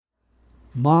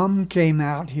Mom came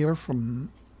out here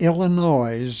from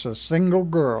Illinois, a single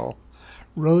girl,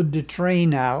 rode the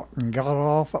train out and got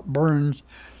off at Burns,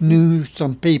 knew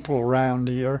some people around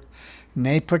here, and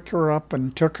they picked her up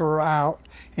and took her out,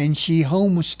 and she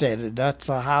homesteaded. That's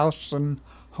the house and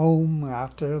home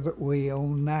out there that we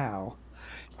own now.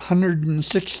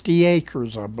 160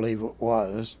 acres, I believe it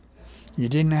was. You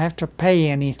didn't have to pay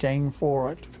anything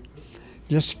for it.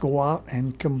 Just go out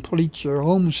and complete your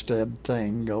homestead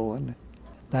thing going.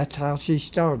 That's how she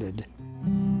started.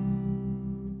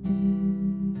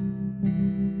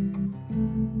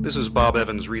 This is Bob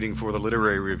Evans reading for the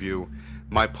Literary Review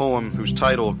my poem whose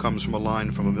title comes from a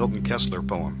line from a Milton Kessler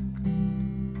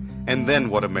poem. And then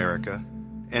what, America?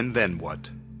 And then what?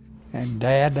 And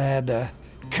Dad had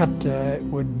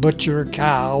would butcher a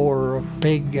cow or a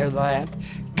pig or that,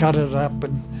 cut it up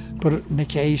and put it in a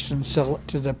case and sell it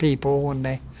to the people when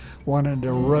they wanted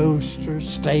a roast or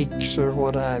steaks or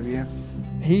what have you.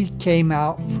 He came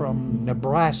out from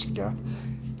Nebraska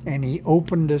and he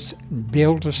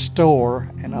built a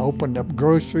store and opened up a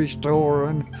grocery store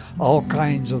and all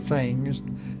kinds of things.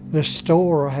 The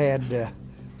store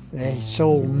they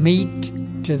sold meat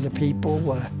to the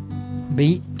people,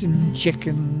 meat and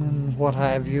chicken and what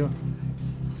have you.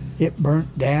 It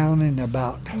burnt down in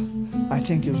about, I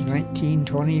think it was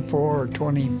 1924 or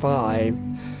 25.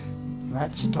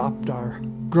 That stopped our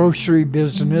grocery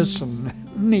business and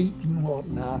meat and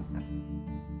whatnot.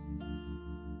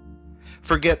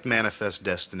 Forget manifest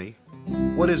destiny.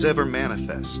 What is ever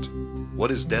manifest?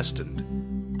 What is destined?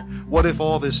 What if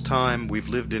all this time we've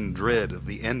lived in dread of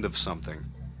the end of something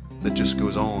that just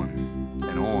goes on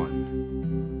and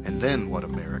on? And then what,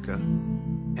 America?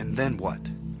 And then what?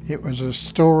 It was a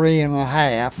story and a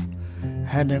half.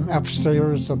 Had an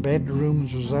upstairs, the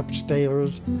bedrooms was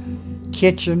upstairs,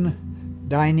 kitchen,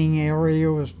 dining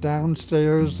area was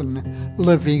downstairs, and the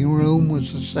living room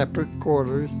was a separate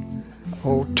quarters.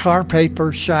 Old tar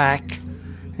paper shack,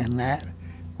 and that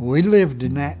we lived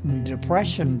in that in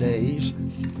Depression days.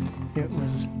 It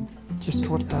was just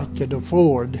what I could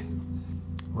afford.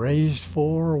 Raised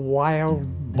 4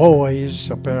 wild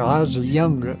boys up there. I was the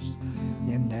youngest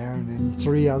in there, and then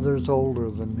 3 others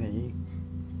older than me.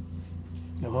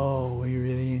 Oh, we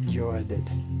really enjoyed it.